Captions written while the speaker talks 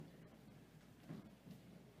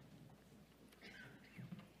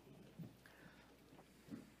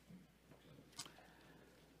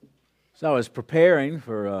So I was preparing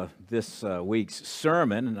for this week's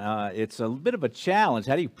sermon. It's a bit of a challenge.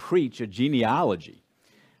 How do you preach a genealogy?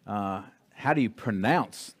 How do you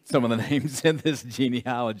pronounce some of the names in this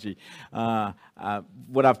genealogy?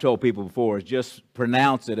 What I've told people before is just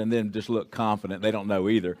pronounce it and then just look confident. They don't know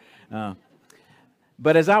either.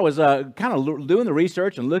 But as I was kind of doing the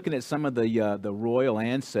research and looking at some of the royal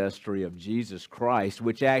ancestry of Jesus Christ,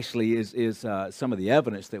 which actually is some of the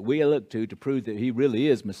evidence that we look to prove that He really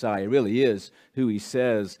is Messiah, really is who He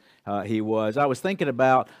says He was, I was thinking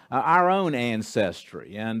about our own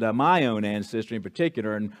ancestry and my own ancestry in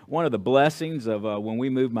particular. And one of the blessings of when we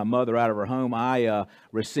moved my mother out of her home, I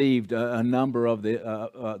received a number of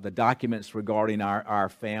the documents regarding our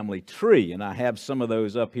family tree, and I have some of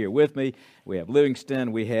those up here with me. We have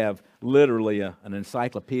Livingston. We have literally an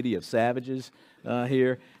encyclopedia of savages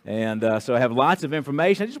here. And so I have lots of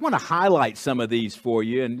information. I just want to highlight some of these for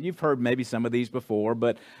you. And you've heard maybe some of these before,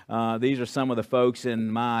 but these are some of the folks in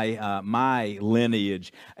my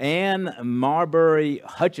lineage. Anne Marbury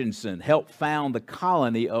Hutchinson helped found the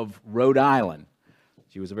colony of Rhode Island.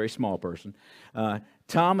 She was a very small person.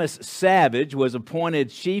 Thomas Savage was appointed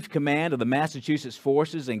chief command of the Massachusetts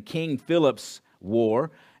forces in King Philip's War,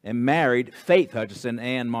 and married Faith Hutchinson,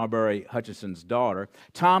 Anne Marbury Hutchinson's daughter.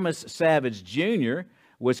 Thomas Savage Jr.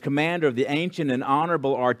 was commander of the ancient and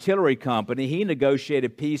honorable artillery company. He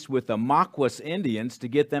negotiated peace with the Maquas Indians to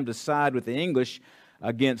get them to side with the English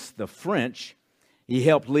against the French. He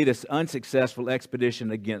helped lead an unsuccessful expedition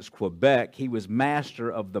against Quebec. He was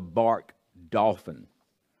master of the bark Dolphin.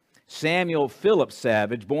 Samuel Philip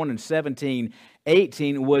Savage, born in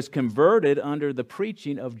 1718, was converted under the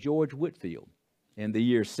preaching of George Whitefield in the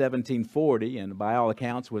year 1740, and by all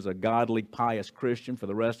accounts was a godly, pious Christian for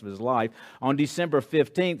the rest of his life. On December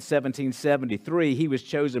 15, 1773, he was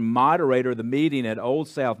chosen moderator of the meeting at Old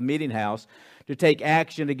South Meeting House to take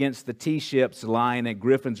action against the tea ships lying at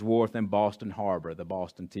Griffin's Wharf and Boston Harbor, the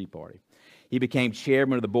Boston Tea Party. He became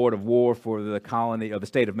chairman of the Board of War for the colony of the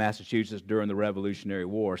state of Massachusetts during the Revolutionary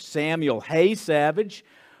War. Samuel Hay Savage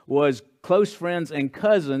was close friends and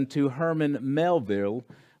cousin to Herman Melville,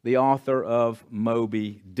 the author of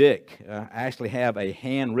Moby Dick. I actually have a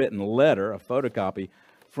handwritten letter, a photocopy,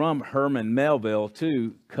 from Herman Melville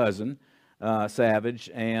to cousin Savage,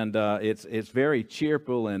 and it's very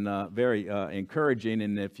cheerful and very encouraging.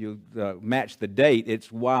 And if you match the date,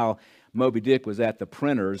 it's while Moby Dick was at the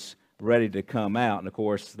printers ready to come out. And of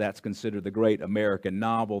course, that's considered the great American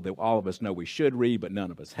novel that all of us know we should read, but none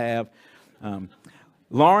of us have.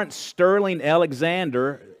 Lawrence Sterling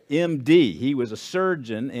Alexander, M.D. He was a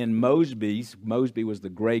surgeon in Mosby was the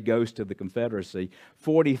gray ghost of the Confederacy,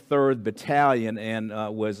 43rd Battalion, and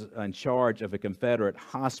was in charge of a Confederate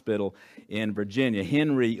hospital in Virginia.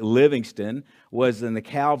 Henry Livingston was in the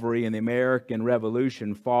cavalry in the American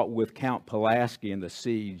Revolution, fought with Count Pulaski in the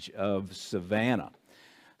siege of Savannah.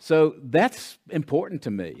 So that's important to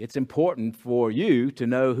me. It's important for you to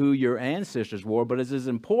know who your ancestors were, but it is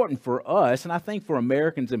important for us, and I think for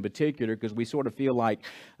Americans in particular, because we sort of feel like,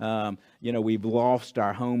 we've lost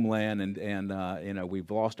our homeland and we've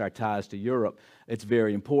lost our ties to Europe. It's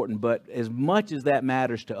very important, but as much as that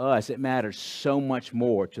matters to us, it matters so much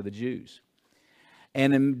more to the Jews.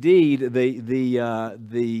 And indeed,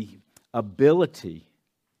 the ability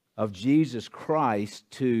of Jesus Christ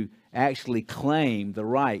to actually claim the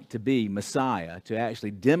right to be Messiah, to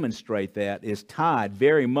actually demonstrate that, is tied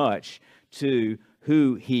very much to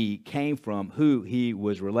who He came from, who He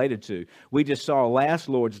was related to. We just saw last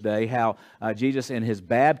Lord's Day how Jesus in His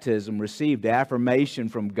baptism received affirmation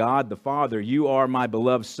from God the Father, "You are my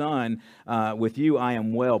beloved Son, with you I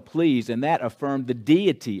am well pleased," and that affirmed the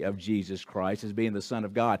deity of Jesus Christ as being the Son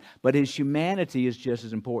of God. But His humanity is just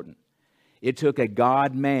as important. It took a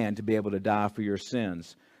God-man to be able to die for your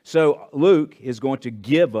sins. So Luke is going to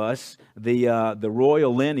give us the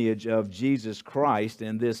royal lineage of Jesus Christ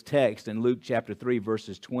in this text in Luke chapter 3,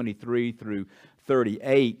 verses 23 through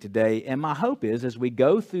 38 today. And my hope is, as we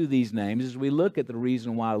go through these names, as we look at the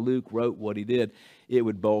reason why Luke wrote what he did, it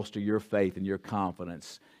would bolster your faith and your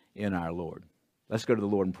confidence in our Lord. Let's go to the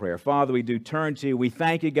Lord in prayer. Father, we do turn to you. We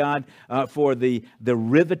thank you, God, for the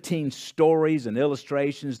riveting stories and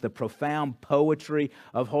illustrations, the profound poetry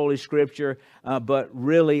of Holy Scripture. But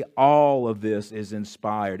really, all of this is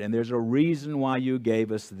inspired. And there's a reason why you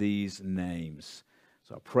gave us these names.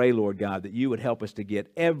 So I pray, Lord God, that you would help us to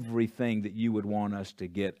get everything that you would want us to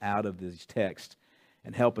get out of these texts,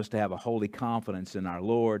 and help us to have a holy confidence in our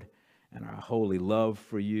Lord and our holy love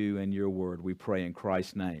for you and your word. We pray in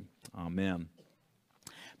Christ's name. Amen.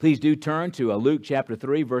 Please do turn to Luke chapter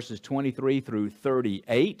 3, verses 23 through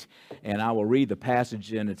 38, and I will read the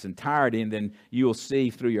passage in its entirety, and then you will see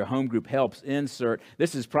through your home group helps insert.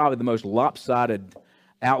 This is probably the most lopsided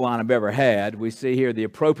outline I've ever had. We see here the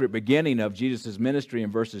appropriate beginning of Jesus' ministry in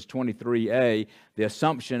verses 23a, the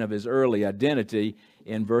assumption of his early identity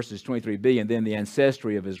in verses 23b, and then the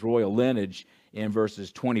ancestry of his royal lineage in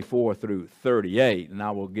verses 24 through 38. And I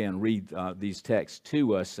will again read these texts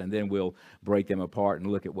to us, and then we'll break them apart and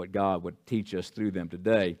look at what God would teach us through them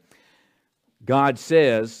today. God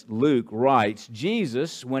says, Luke writes,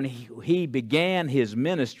 Jesus, when he began his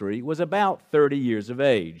ministry, was about 30 years of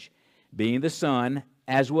age, being the son,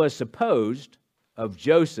 as was supposed, of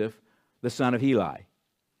Joseph, the son of Heli,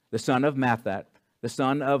 the son of Mathat, the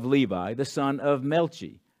son of Levi, the son of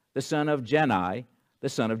Melchi, the son of Jani, the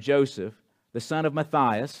son of Joseph, the son of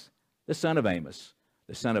Matthias, the son of Amos,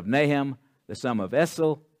 the son of Nahum, the son of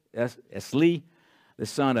Esli, the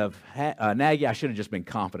son of Naggai. I should have just been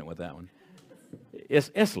confident with that one.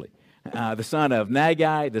 Esli. The son of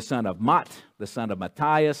Naggai, the son of Mat, the son of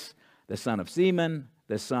Matthias, the son of Seaman,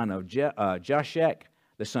 the son of Joshek,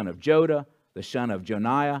 the son of Joda, the son of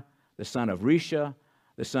Joniah, the son of Risha,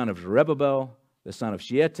 the son of Zerubbabel, the son of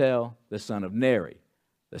Shealtiel, the son of Neri,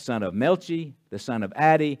 the son of Melchi, the son of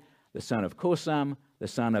Addi, the son of Kosam, the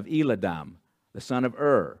son of Eladam, the son of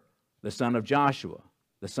the son of Joshua,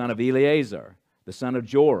 the son of Eleazar, the son of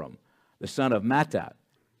Joram, the son of Mattat,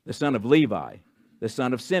 the son of Levi, the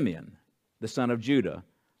son of Simeon, the son of Judah,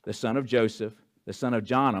 the son of Joseph, the son of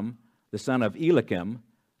Jonam, the son of Eliakim,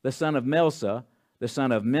 the son of Melsa, the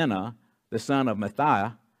son of Menah, the son of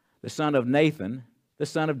Mathiah, the son of Nathan, the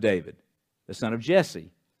son of David, the son of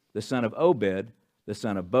Jesse, the son of Obed, the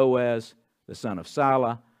son of Boaz, the son of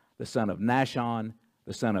Salah, the son of Nashon,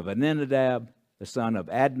 the son of Aminadab, the son of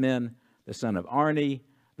Admin, the son of Arni,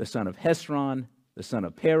 the son of Hesron, the son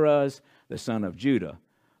of Perez, the son of Judah,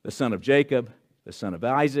 the son of Jacob, the son of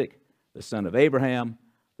Isaac, the son of Abraham,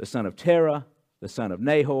 the son of Terah, the son of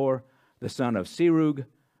Nahor, the son of Serug,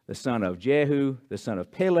 the son of Jehu, the son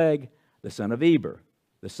of Peleg, the son of Eber,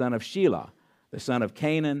 the son of Shelah, the son of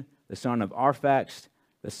Canaan, the son of Arphaxad,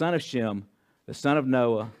 the son of Shem, the son of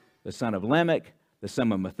Noah, the son of Lamech, the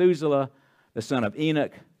son of Methuselah, the son of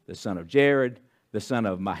Enoch, the son of Jared, the son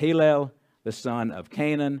of Mahilel, the son of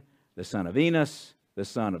Canaan, the son of Enos, the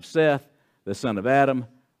son of Seth, the son of Adam,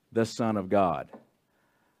 the son of God.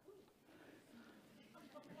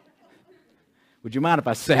 Would you mind if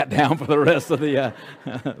I sat down for the rest of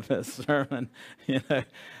the sermon?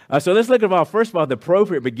 So let's look at, first of all, the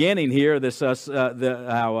appropriate beginning here.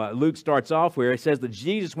 How Luke starts off where it says that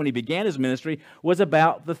Jesus, when he began his ministry, was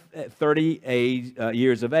about 30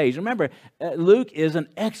 years of age. Remember, Luke is an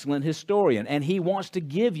excellent historian, and he wants to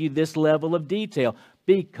give you this level of detail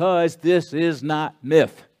because this is not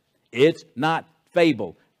myth. It's not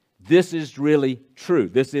fable. This is really true.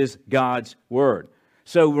 This is God's Word.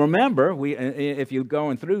 So remember, if you're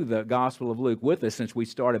going through the Gospel of Luke with us since we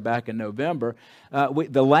started back in November,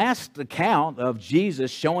 the last account of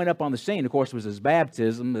Jesus showing up on the scene, of course, was his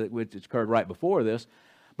baptism, which occurred right before this,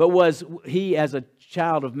 but was he as a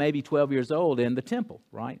child of maybe 12 years old in the temple,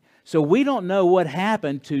 right? So we don't know what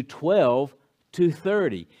happened to 12 to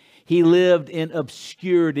 30. He lived in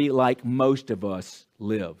obscurity like most of us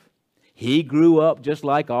live. He grew up just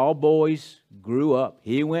like all boys grew up.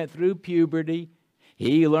 He went through puberty.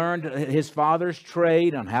 He learned his father's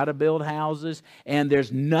trade on how to build houses, and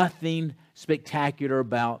there's nothing spectacular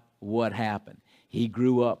about what happened. He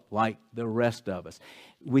grew up like the rest of us.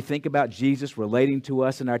 We think about Jesus relating to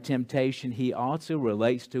us in our temptation. He also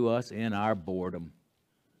relates to us in our boredom,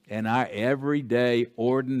 in our everyday,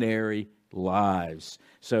 ordinary lives.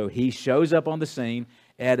 So he shows up on the scene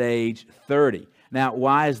at age 30. Now,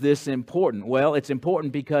 why is this important? Well, it's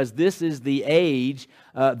important because this is the age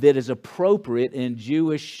that is appropriate in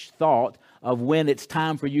Jewish thought of when it's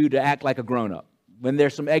time for you to act like a grown-up, when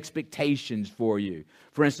there's some expectations for you.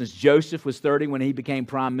 For instance, Joseph was 30 when he became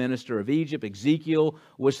prime minister of Egypt. Ezekiel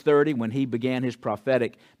was 30 when he began his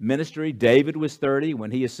prophetic ministry. David was 30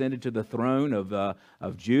 when he ascended to the throne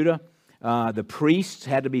of Judah. The priests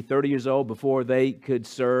had to be 30 years old before they could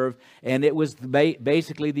serve, and it was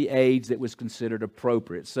basically the age that was considered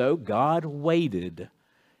appropriate. So God waited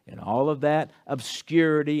in all of that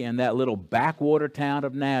obscurity in that little backwater town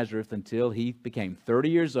of Nazareth until he became 30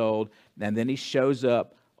 years old, and then he shows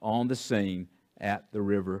up on the scene at the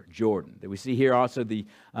river Jordan. We see here also the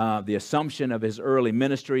assumption of his early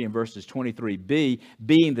ministry in verses 23b,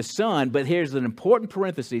 being the son, but here's an important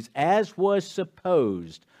parenthesis, as was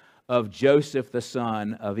supposed of Joseph the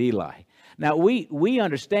son of Eli. Now, we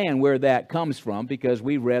understand where that comes from because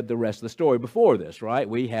we read the rest of the story before this, right?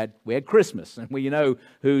 We had Christmas, and we know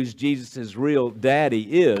who Jesus' real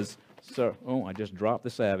daddy is. So, I just dropped the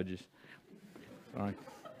savages. Sorry.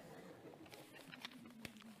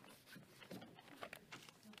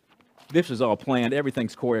 This is all planned.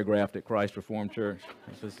 Everything's choreographed at Christ Reformed Church.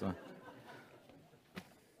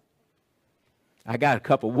 I got a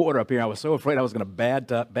cup of water up here. I was so afraid I was going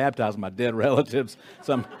to baptize my dead relatives,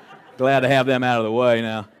 so I'm glad to have them out of the way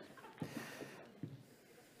now.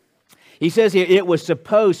 He says here, it was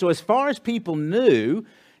supposed, so as far as people knew,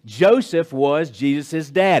 Joseph was Jesus'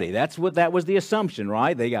 daddy. That was the assumption,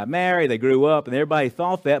 right? They got married, they grew up, and everybody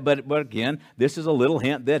thought that. But again, this is a little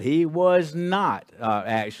hint that he was not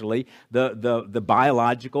actually the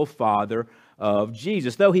biological father of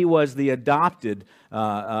Jesus, though he was the adopted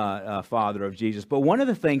father of Jesus. But one of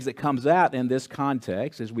the things that comes out in this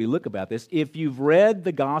context as we look about this, if you've read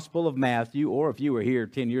the Gospel of Matthew, or if you were here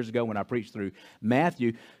 10 years ago when I preached through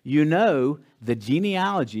Matthew, you know the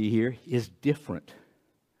genealogy here is different.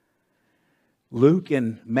 Luke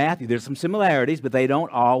and Matthew, there's some similarities, but they don't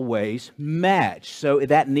always match. So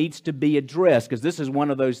that needs to be addressed, because this is one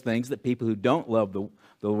of those things that people who don't love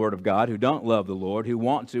the Word of God, who don't love the Lord, who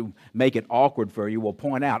want to make it awkward for you, will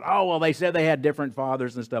point out, oh, well, they said they had different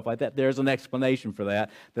fathers and stuff like that. There's an explanation for that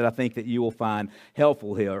I think that you will find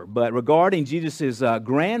helpful here. But regarding Jesus'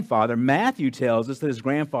 grandfather, Matthew tells us that his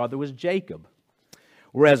grandfather was Jacob,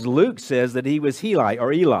 whereas Luke says that he was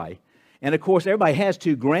Eli. And, of course, everybody has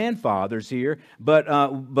two grandfathers here, but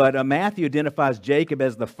Matthew identifies Jacob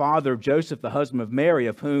as the father of Joseph, the husband of Mary,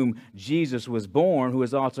 of whom Jesus was born, who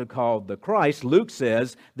is also called the Christ. Luke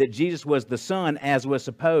says that Jesus was the son, as was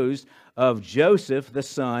supposed, of Joseph, the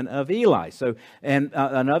son of Eli. So, and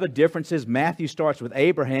another difference is Matthew starts with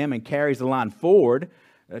Abraham and carries the line forward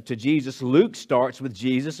to Jesus. Luke starts with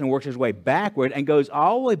Jesus and works his way backward and goes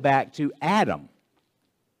all the way back to Adam,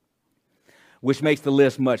 which makes the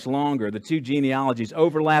list much longer. The two genealogies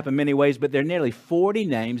overlap in many ways, but there are nearly 40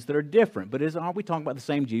 names that are different. But are we talking about the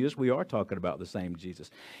same Jesus? We are talking about the same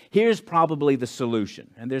Jesus. Here's probably the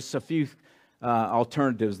solution, and there's a few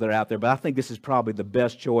alternatives that are out there, but I think this is probably the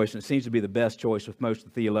best choice, and it seems to be the best choice with most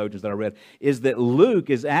of the theologians that I read, is that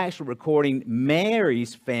Luke is actually recording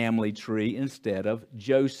Mary's family tree instead of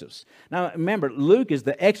Joseph's. Now, remember, Luke is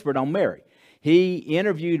the expert on Mary. He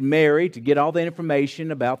interviewed Mary to get all the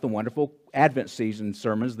information about the wonderful Advent season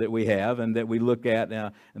sermons that we have and that we look at,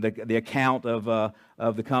 the account of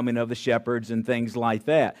the coming of the shepherds and things like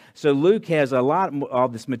that. So Luke has a lot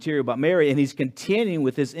of this material about Mary, and he's continuing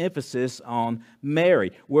with his emphasis on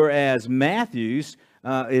Mary, whereas Matthew's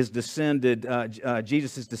is descended,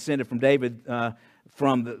 Jesus is descended from David,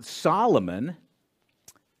 from Solomon.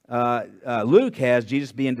 Luke has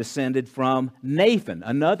Jesus being descended from Nathan,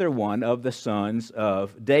 another one of the sons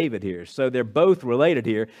of David here. So they're both related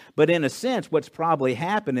here. But in a sense, what's probably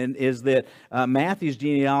happening is that Matthew's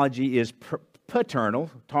genealogy is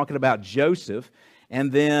paternal, talking about Joseph,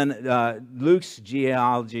 and then Luke's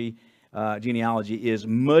genealogy is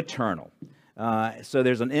maternal. So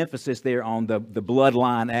there's an emphasis there on the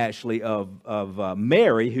bloodline actually of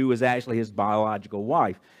Mary, who was actually his biological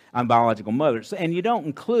wife. Biological mother. And you don't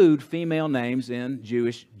include female names in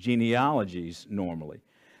Jewish genealogies normally.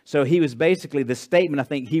 So he was basically, the statement I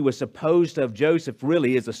think he was supposed of Joseph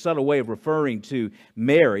really is a subtle way of referring to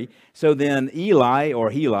Mary. So then Eli, or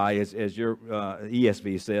Heli as your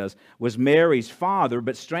ESV says, was Mary's father,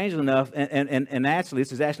 but strangely enough, and actually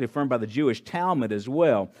this is actually affirmed by the Jewish Talmud as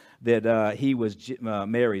well, that he was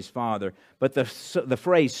Mary's father. But the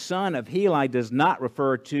phrase son of Heli does not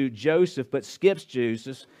refer to Joseph, but skips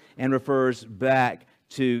Joseph and refers back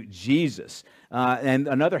to Jesus. And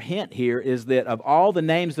another hint here is that of all the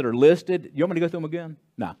names that are listed, you want me to go through them again?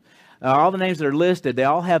 No. All the names that are listed, they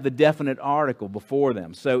all have the definite article before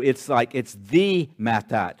them. So it's like it's the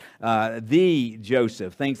Mattai, the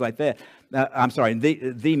Joseph, things like that.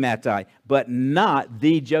 The Mattai, but not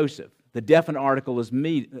the Joseph. The definite article is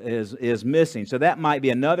missing. So that might be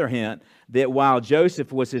another hint that while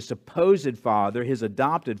Joseph was his supposed father, his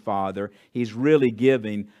adopted father, he's really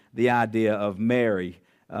giving the idea of Mary's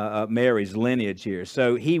lineage here.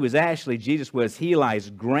 So Jesus was Heli's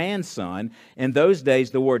grandson. In those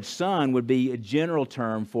days, the word son would be a general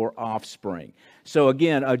term for offspring. So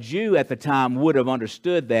again, a Jew at the time would have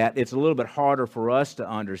understood that. It's a little bit harder for us to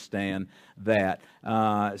understand that.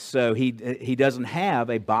 So he doesn't have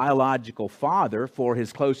a biological father for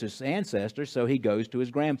his closest ancestor, so he goes to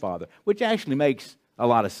his grandfather, which actually makes a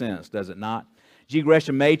lot of sense, does it not? G.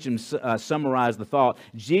 Gresham Machen summarized the thought.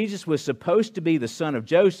 Jesus was supposed to be the son of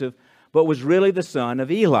Joseph, but was really the son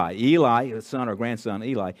of Eli. Eli, the son or grandson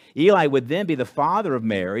Eli. Eli would then be the father of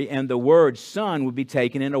Mary, and the word son would be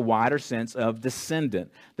taken in a wider sense of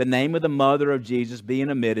descendant. The name of the mother of Jesus being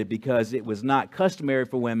omitted because it was not customary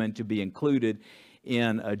for women to be included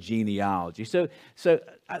in a genealogy. So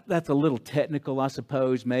that's a little technical, I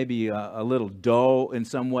suppose, maybe a little dull in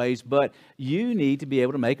some ways, but you need to be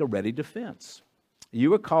able to make a ready defense.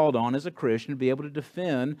 You are called on as a Christian to be able to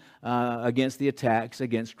defend against the attacks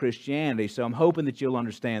against Christianity. So I'm hoping that you'll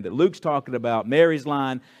understand that Luke's talking about Mary's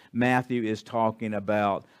line, Matthew is talking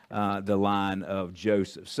about the line of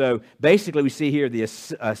Joseph. So basically we see here the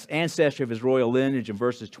ancestry of his royal lineage in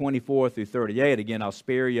verses 24 through 38. Again, I'll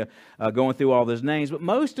spare you going through all those names, but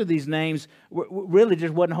most of these names really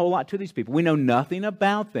just wasn't a whole lot to these people. We know nothing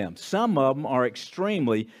about them. Some of them are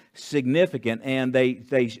extremely significant, and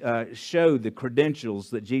they show the credentials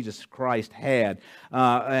that Jesus Christ had.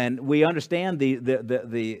 And we understand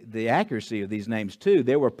the accuracy of these names too.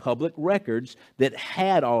 There were public records that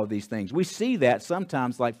had all of these things. We see that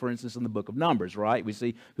sometimes, like for instance in the book of Numbers, right? We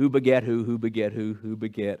see who begat who begat who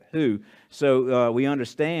begat who. So we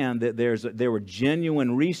understand that there were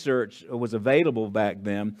genuine research was available back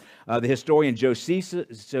then. The historian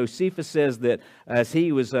Josephus says that as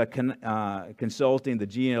he was consulting the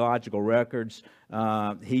genealogical records,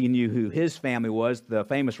 he knew who his family was. The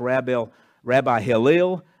famous Rabbi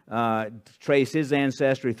Hillel trace his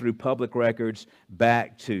ancestry through public records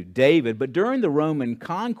back to David. But during the Roman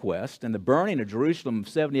conquest and the burning of Jerusalem of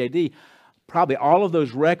 70 AD, probably all of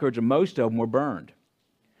those records, or most of them, were burned.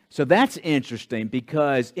 So that's interesting,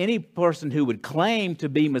 because any person who would claim to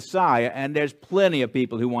be Messiah, and there's plenty of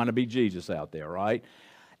people who want to be Jesus out there, right?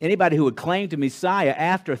 Anybody who would claim to be Messiah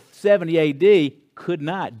after 70 AD could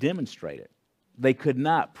not demonstrate it. They could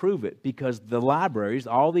not prove it because the libraries,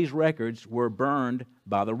 all these records were burned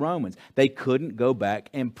by the Romans. They couldn't go back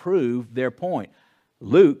and prove their point.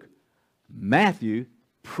 Luke, Matthew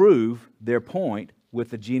prove their point with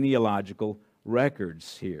the genealogical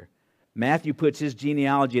records here. Matthew puts his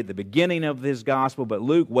genealogy at the beginning of his gospel, but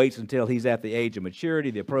Luke waits until he's at the age of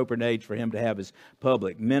maturity, the appropriate age for him to have his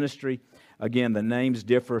public ministry. Again, the names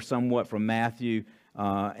differ somewhat from Matthew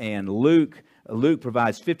and Luke. Luke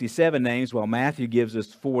provides 57 names, while Matthew gives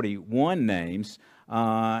us 41 names.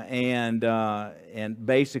 And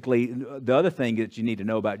basically, the other thing that you need to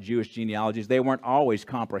know about Jewish genealogies, they weren't always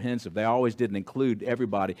comprehensive. They always didn't include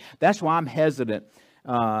everybody. That's why I'm hesitant.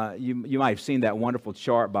 You might have seen that wonderful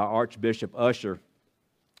chart by Archbishop Usher,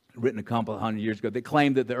 written a couple of hundred years ago, that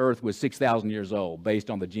claimed that the earth was 6,000 years old based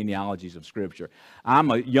on the genealogies of Scripture.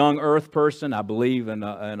 I'm a young earth person. I believe in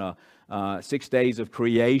a 6 days of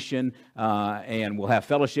creation, and we'll have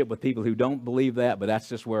fellowship with people who don't believe that, but that's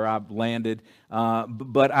just where I've landed.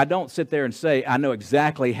 But I don't sit there and say I know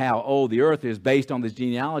exactly how old the earth is based on these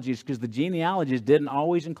genealogies, because the genealogies didn't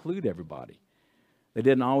always include everybody. They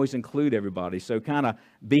didn't always include everybody, so kind of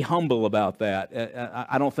be humble about that.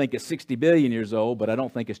 I don't think it's 60 billion years old, but I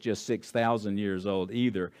don't think it's just 6,000 years old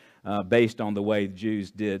either, based on the way the Jews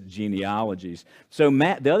did genealogies. So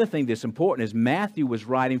the other thing that's important is Matthew was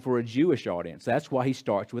writing for a Jewish audience. That's why he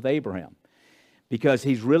starts with Abraham, because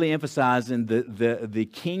he's really emphasizing the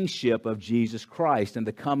kingship of Jesus Christ and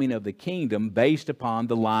the coming of the kingdom based upon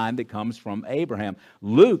the line that comes from Abraham.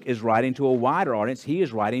 Luke is writing to a wider audience. He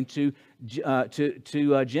is writing to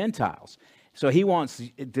Gentiles. So he wants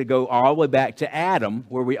to go all the way back to Adam,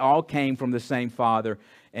 where we all came from the same father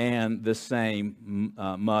and the same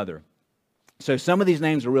mother. So some of these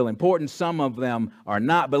names are really important, some of them are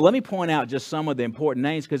not. But let me point out just some of the important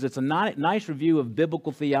names, because it's a nice review of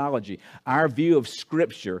biblical theology, our view of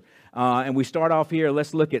Scripture. And we start off here,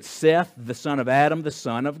 let's look at Seth, the son of Adam, the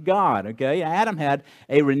son of God. Okay, Adam had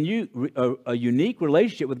a unique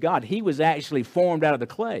relationship with God. He was actually formed out of the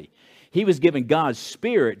clay. He was given God's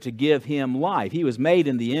Spirit to give him life. He was made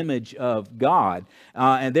in the image of God,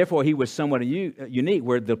 and therefore he was somewhat unique,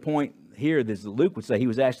 where the point here, as Luke would say, he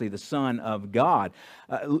was actually the Son of God.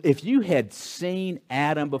 If you had seen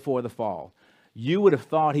Adam before the fall, you would have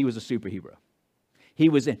thought he was a superhero. He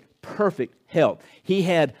was in perfect health. He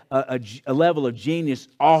had a level of genius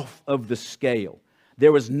off of the scale.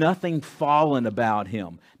 There was nothing fallen about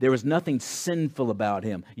him. There was nothing sinful about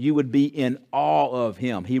him. You would be in awe of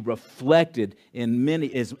him. He reflected in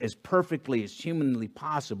many, as perfectly as humanly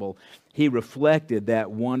possible, he reflected that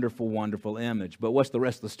wonderful, wonderful image. But what's the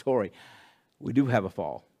rest of the story? We do have a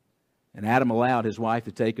fall. And Adam allowed his wife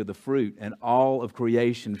to take of the fruit, and all of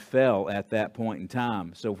creation fell at that point in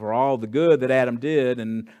time. So for all the good that Adam did,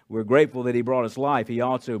 and we're grateful that he brought us life, he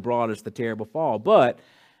also brought us the terrible fall. But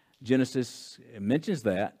Genesis mentions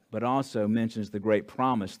that, but also mentions the great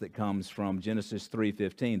promise that comes from Genesis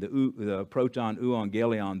 3:15, the proton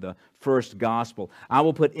euangelion, the first gospel. I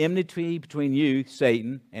will put enmity between you,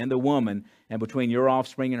 Satan, and the woman, and between your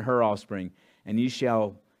offspring and her offspring, and he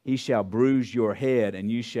shall bruise your head,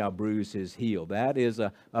 and you shall bruise his heel. That is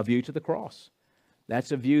a view to the cross.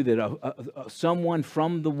 That's a view that someone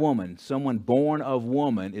from the woman, someone born of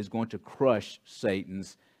woman, is going to crush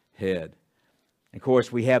Satan's head. Of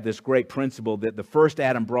course, we have this great principle that the first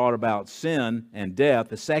Adam brought about sin and death.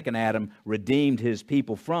 The second Adam redeemed his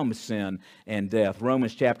people from sin and death.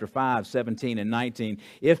 Romans chapter 5, 17 and 19.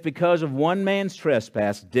 If because of one man's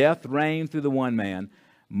trespass death reigned through the one man,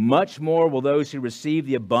 much more will those who receive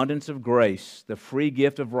the abundance of grace, the free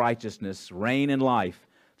gift of righteousness, reign in life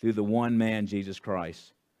through the one man, Jesus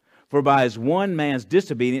Christ. For by his one man's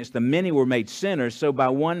disobedience the many were made sinners, so by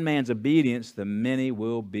one man's obedience the many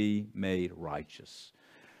will be made righteous.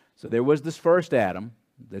 So there was this first Adam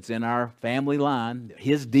that's in our family line.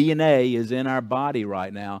 His DNA is in our body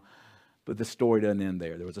right now, but the story doesn't end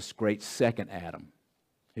there. There was a great second Adam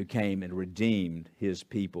who came and redeemed his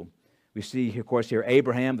people. We see, of course, here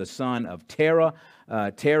Abraham, the son of Terah.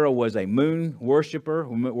 Terah was a moon worshiper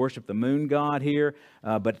who worshipped the moon god here.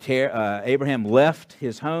 But Abraham left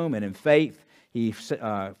his home, and in faith he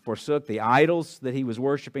forsook the idols that he was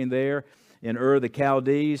worshiping there in Ur the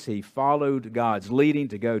Chaldees. He followed God's leading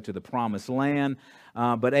to go to the promised land.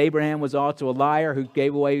 But Abraham was also a liar who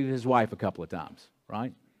gave away his wife a couple of times,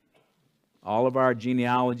 right? All of our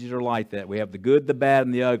genealogies are like that. We have the good, the bad,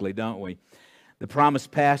 and the ugly, don't we? The promised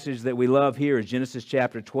passage that we love here is Genesis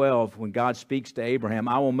chapter 12, when God speaks to Abraham,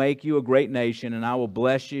 I will make you a great nation, and I will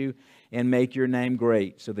bless you and make your name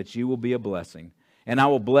great, so that you will be a blessing. And I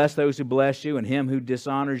will bless those who bless you, and him who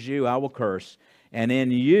dishonors you I will curse. And in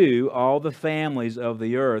you all the families of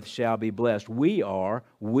the earth shall be blessed. We are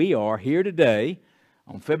here today,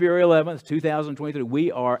 on February 11th, 2023,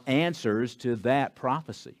 we are answers to that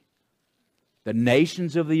prophecy. The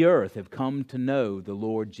nations of the earth have come to know the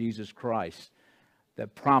Lord Jesus Christ.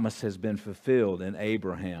 That promise has been fulfilled in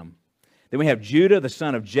Abraham. Then we have Judah, the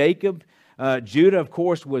son of Jacob. Judah, of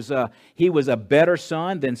course, was a better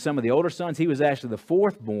son than some of the older sons. He was actually the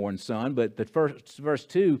fourth born son, but the verse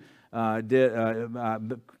 2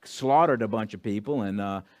 slaughtered a bunch of people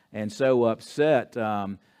and so upset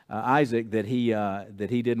Isaac that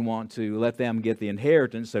he didn't want to let them get the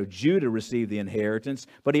inheritance. So Judah received the inheritance,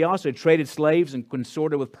 but he also traded slaves and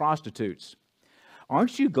consorted with prostitutes.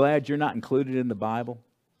 Aren't you glad you're not included in the Bible?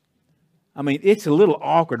 I mean, it's a little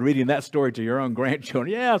awkward reading that story to your own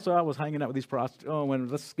grandchildren. Yeah, so I was hanging out with these prostitutes. Oh, well,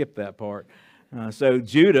 let's skip that part. So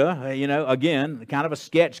Judah, again, kind of a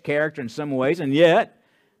sketch character in some ways, and yet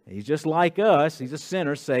he's just like us. He's a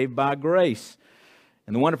sinner saved by grace.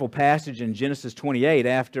 And the wonderful passage in Genesis 28,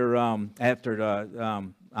 after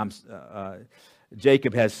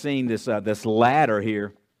Jacob has seen this ladder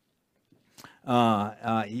here.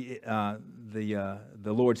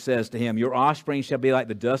 The Lord says to him, your offspring shall be like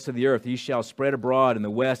the dust of the earth. You shall spread abroad in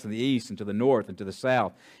the west and the east and to the north and to the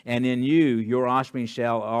south. And in you, your offspring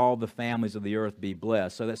shall all the families of the earth be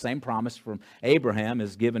blessed. So that same promise from Abraham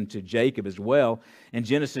is given to Jacob as well. In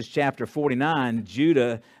Genesis chapter 49,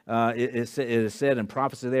 Judah, it is said in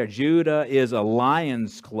prophecy there, Judah is a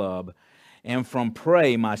lion's club. And from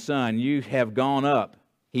prey, my son, you have gone up.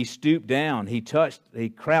 He stooped down, he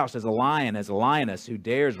crouched as a lion, as a lioness, who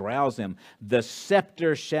dares rouse him. The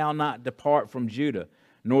scepter shall not depart from Judah,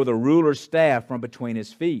 nor the ruler's staff from between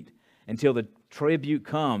his feet, until the tribute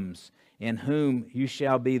comes, in whom you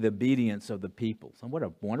shall be the obedience of the people. So what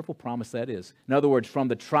a wonderful promise that is. In other words, from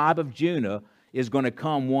the tribe of Judah is going to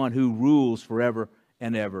come one who rules forever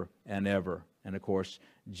and ever and ever. And of course,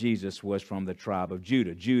 Jesus was from the tribe of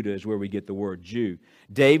Judah. Judah is where we get the word Jew.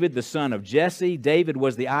 David, the son of Jesse. David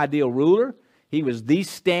was the ideal ruler. He was the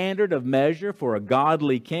standard of measure for a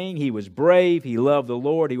godly king. He was brave. He loved the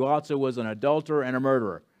Lord. He also was an adulterer and a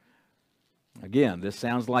murderer. Again, this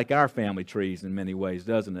sounds like our family trees in many ways,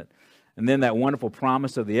 doesn't it? And then that wonderful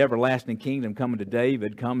promise of the everlasting kingdom coming to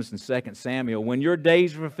David comes in 2 Samuel. When your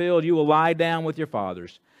days are fulfilled, you will lie down with your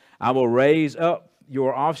fathers. I will raise up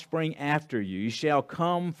your offspring after you. You shall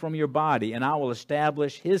come from your body, and I will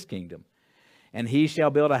establish his kingdom. And he shall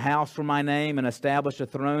build a house for my name and establish a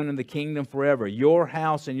throne in the kingdom forever. Your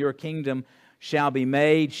house and your kingdom shall be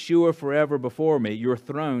made sure forever before me. Your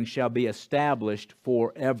throne shall be established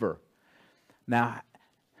forever. Now,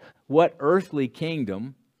 what earthly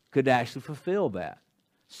kingdom could actually fulfill that?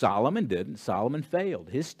 Solomon didn't. Solomon failed.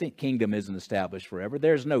 His kingdom isn't established forever.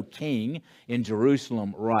 There's no king in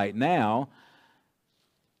Jerusalem right now.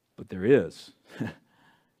 But there is.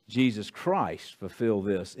 Jesus Christ fulfill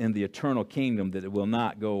this in the eternal kingdom that it will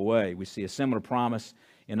not go away. We see a similar promise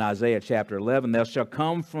in Isaiah chapter 11. There shall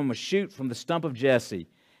come from a shoot from the stump of Jesse,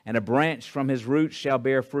 and a branch from his roots shall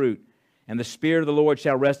bear fruit. And the Spirit of the Lord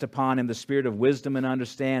shall rest upon him, the Spirit of wisdom and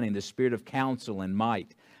understanding, the Spirit of counsel and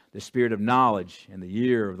might, the Spirit of knowledge and the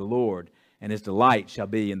year of the Lord. And his delight shall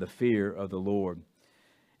be in the fear of the Lord.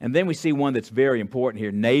 And then we see one that's very important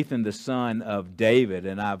here, Nathan, the son of David.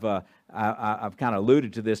 And I've kind of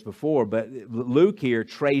alluded to this before, but Luke here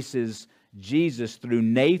traces Jesus through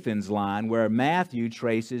Nathan's line, where Matthew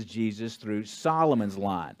traces Jesus through Solomon's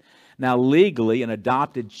line. Now, legally, an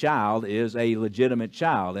adopted child is a legitimate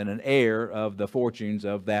child and an heir of the fortunes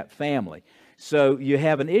of that family. So you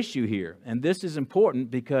have an issue here, and this is important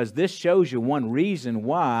because this shows you one reason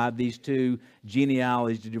why these two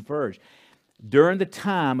genealogies diverge. During the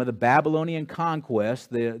time of the Babylonian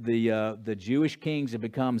conquest, the Jewish kings had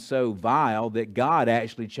become so vile that God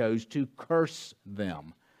actually chose to curse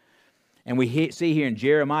them. And we see here in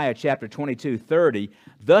Jeremiah chapter 22:30,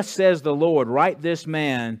 thus says the Lord, write this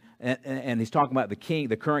man, and he's talking about the king,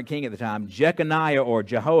 the current king at the time, Jeconiah or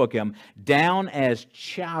Jehoiakim, down as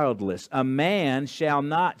childless. A man shall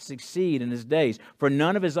not succeed in his days, for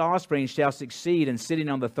none of his offspring shall succeed in sitting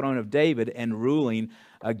on the throne of David and ruling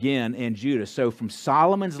again in Judah. So from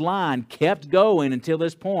Solomon's line kept going until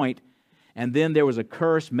this point, and then there was a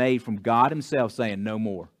curse made from God himself saying, no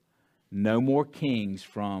more. No more kings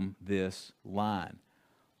from this line.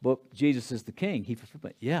 But Jesus is the king.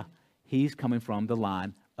 Yeah, he's coming from the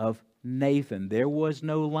line of Nathan. There was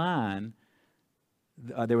no line,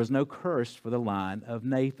 there was no curse for the line of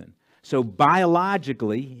Nathan. So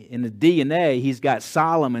biologically, in the DNA, he's got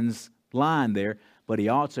Solomon's line there, but he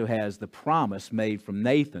also has the promise made from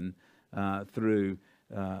Nathan through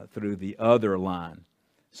the other line.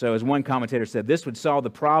 So as one commentator said, this would solve the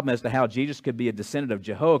problem as to how Jesus could be a descendant of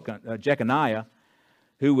Jeconiah,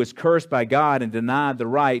 who was cursed by God and denied the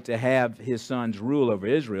right to have his sons rule over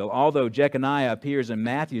Israel. Although Jeconiah appears in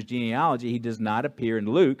Matthew's genealogy, he does not appear in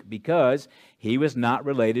Luke because he was not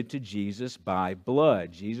related to Jesus by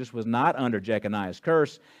blood. Jesus was not under Jeconiah's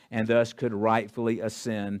curse and thus could rightfully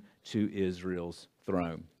ascend to Israel's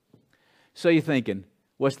throne. So you're thinking,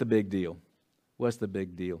 what's the big deal? What's the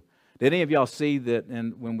big deal? Did any of y'all see that?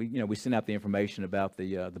 And when we sent out the information about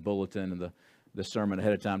the bulletin and the sermon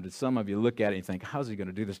ahead of time, did some of you look at it and think, how's he going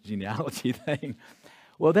to do this genealogy thing?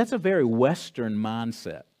 Well, that's a very Western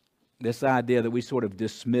mindset. This idea that we sort of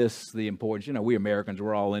dismiss the importance. We Americans,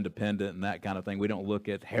 we're all independent and that kind of thing. We don't look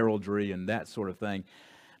at heraldry and that sort of thing.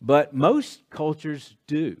 But most cultures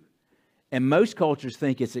do. And most cultures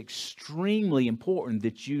think it's extremely important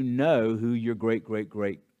that you know who your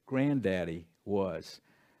great-great-great-granddaddy was.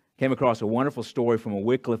 Came across a wonderful story from a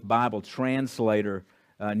Wycliffe Bible translator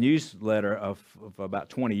newsletter of about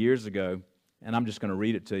 20 years ago, and I'm just going to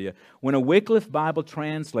read it to you. When a Wycliffe Bible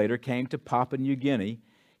translator came to Papua New Guinea,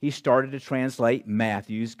 he started to translate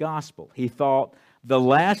Matthew's Gospel. He thought, the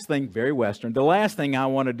last thing, very Western, the last thing I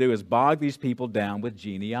want to do is bog these people down with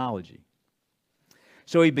genealogy.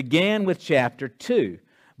 So he began with chapter 2.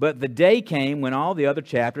 But the day came when all the other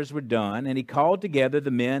chapters were done, and he called together the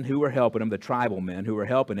men who were helping him, the tribal men who were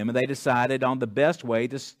helping him, and they decided on the best way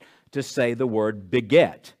to say the word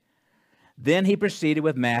beget. Then he proceeded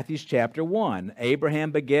with Matthew's chapter 1. Abraham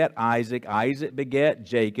beget Isaac, Isaac beget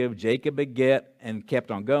Jacob, Jacob beget, and kept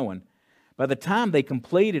on going. By the time they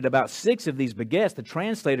completed about 6 of these begets, the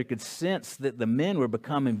translator could sense that the men were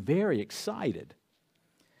becoming very excited.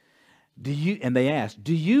 And they asked,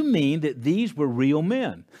 do you mean that these were real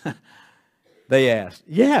men? They asked.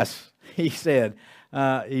 Yes, he said.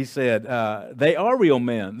 They are real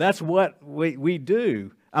men. That's what we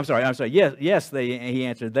do. I'm sorry. Yes, he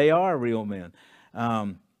answered, they are real men.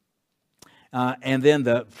 And then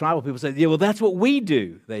the tribal people said, yeah, well, that's what we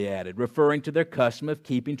do, they added, referring to their custom of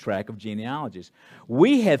keeping track of genealogies.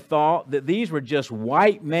 We had thought that these were just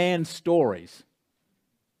white man stories.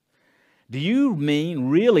 Do you mean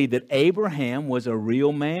really that Abraham was a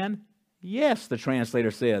real man? Yes, the translator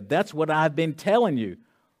said. That's what I've been telling you.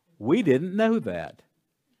 We didn't know that,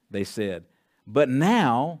 they said. But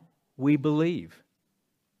now we believe.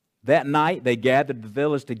 That night they gathered the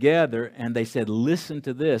village together and they said, listen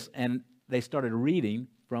to this. And they started reading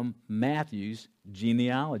from Matthew's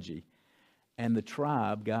genealogy. And the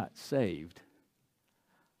tribe got saved.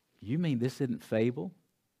 You mean this isn't fable?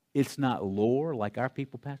 It's not lore like our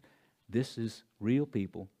people pass? This is real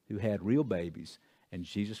people who had real babies, and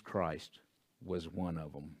Jesus Christ was one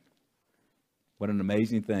of them. What an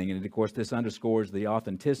amazing thing. And, of course, this underscores the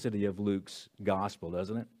authenticity of Luke's gospel,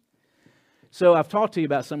 doesn't it? So I've talked to you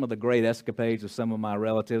about some of the great escapades of some of my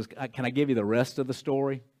relatives. Can I give you the rest of the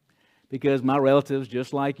story? Because my relatives,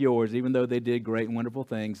 just like yours, even though they did great and wonderful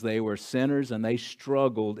things, they were sinners and they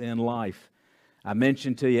struggled in life. I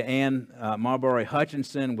mentioned to you Ann Marbury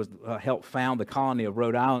Hutchinson helped found the colony of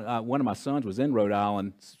Rhode Island. One of my sons was in Rhode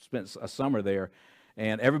Island, spent a summer there,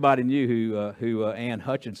 and everybody knew who Ann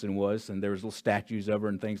Hutchinson was, and there was little statues of her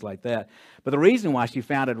and things like that. But the reason why she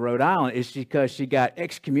founded Rhode Island is because she got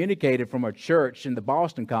excommunicated from her church in the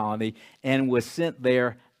Boston colony and was sent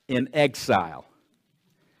there in exile.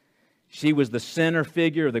 She was the center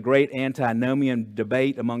figure of the great antinomian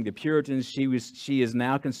debate among the Puritans. She is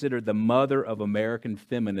now considered the mother of American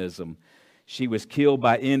feminism. She was killed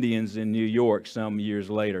by Indians in New York some years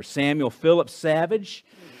later. Samuel Phillips Savage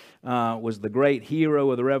was the great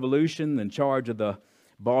hero of the Revolution, in charge of the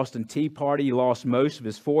Boston Tea Party. He lost most of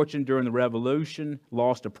his fortune during the Revolution,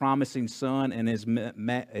 lost a promising son, and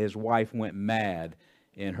his wife went mad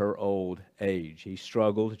in her old age. He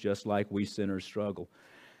struggled just like we sinners struggle.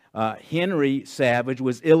 Henry Savage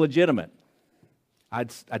was illegitimate.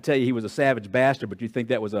 I'd tell you he was a savage bastard, but you'd think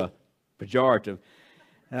that was a pejorative.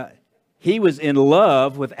 He was in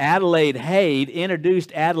love with Adelaide Haid,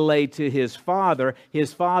 introduced Adelaide to his father.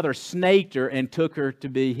 His father snaked her and took her to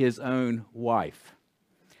be his own wife.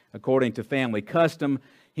 According to family custom,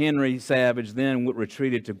 Henry Savage then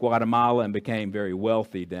retreated to Guatemala and became very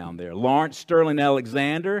wealthy down there. Lawrence Sterling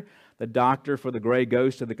Alexander, the doctor for the gray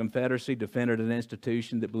ghost of the Confederacy, defended an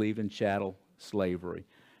institution that believed in chattel slavery.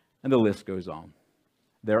 And the list goes on.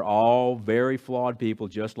 They're all very flawed people,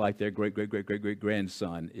 just like their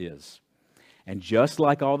great-great-great-great-great-grandson is. And just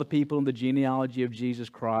like all the people in the genealogy of Jesus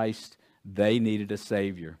Christ, they needed a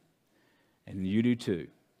Savior. And you do too.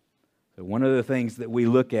 So one of the things that we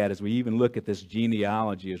look at as we even look at this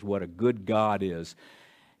genealogy is what a good God is.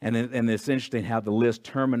 And it's interesting how the list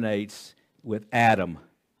terminates with Adam,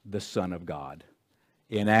 the Son of God.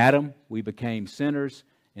 In Adam, we became sinners,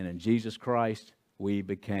 and in Jesus Christ, we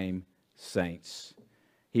became saints.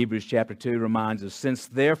 Hebrews chapter 2 reminds us, since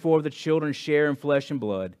therefore the children share in flesh and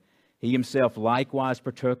blood, he himself likewise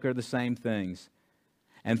partook of the same things.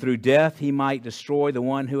 And through death he might destroy the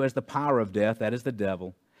one who has the power of death, that is the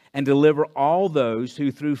devil, and deliver all those who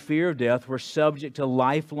through fear of death were subject to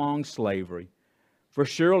lifelong slavery. For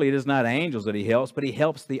surely it is not angels that he helps, but he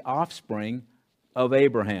helps the offspring of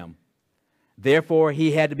Abraham. Therefore,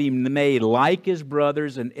 he had to be made like his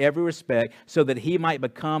brothers in every respect, so that he might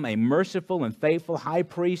become a merciful and faithful high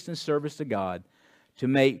priest in service to God, to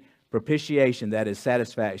make propitiation, that is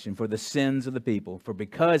satisfaction, for the sins of the people. For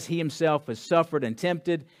because he himself has suffered and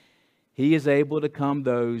tempted, he is able to come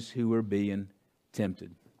those who are being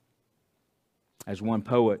tempted. As one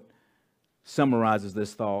poet summarizes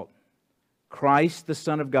this thought, Christ, the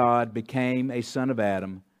Son of God, became a son of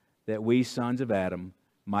Adam, that we sons of Adam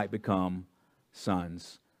might become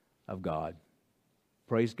sons of God.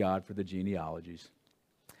 Praise God for the genealogies.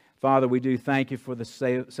 Father, we do thank you for the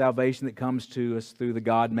salvation that comes to us through the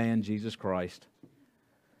God-man, Jesus Christ.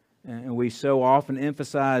 And we so often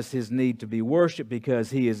emphasize his need to be worshiped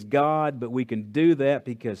because he is God, but we can do that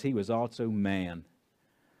because he was also man.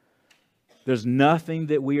 There's nothing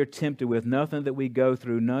that we are tempted with, nothing that we go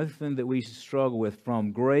through, nothing that we struggle with,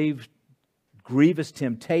 from grievous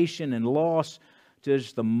temptation and loss to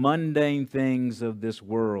just the mundane things of this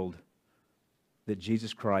world, that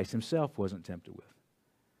Jesus Christ himself wasn't tempted with.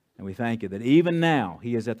 And we thank you that even now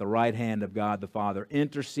he is at the right hand of God the Father,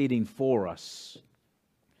 interceding for us.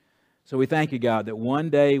 So we thank you, God, that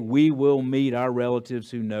one day we will meet our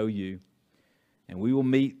relatives who know you. And we will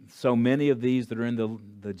meet so many of these that are in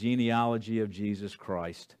the genealogy of Jesus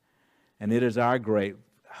Christ. And it is our great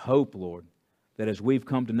hope, Lord, that as we've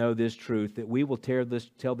come to know this truth, that we will tell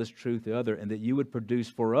this truth to others, and that you would produce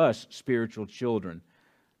for us spiritual children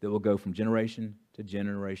that will go from generation to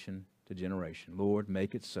generation to generation. Lord,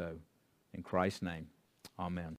 make it so. In Christ's name, amen.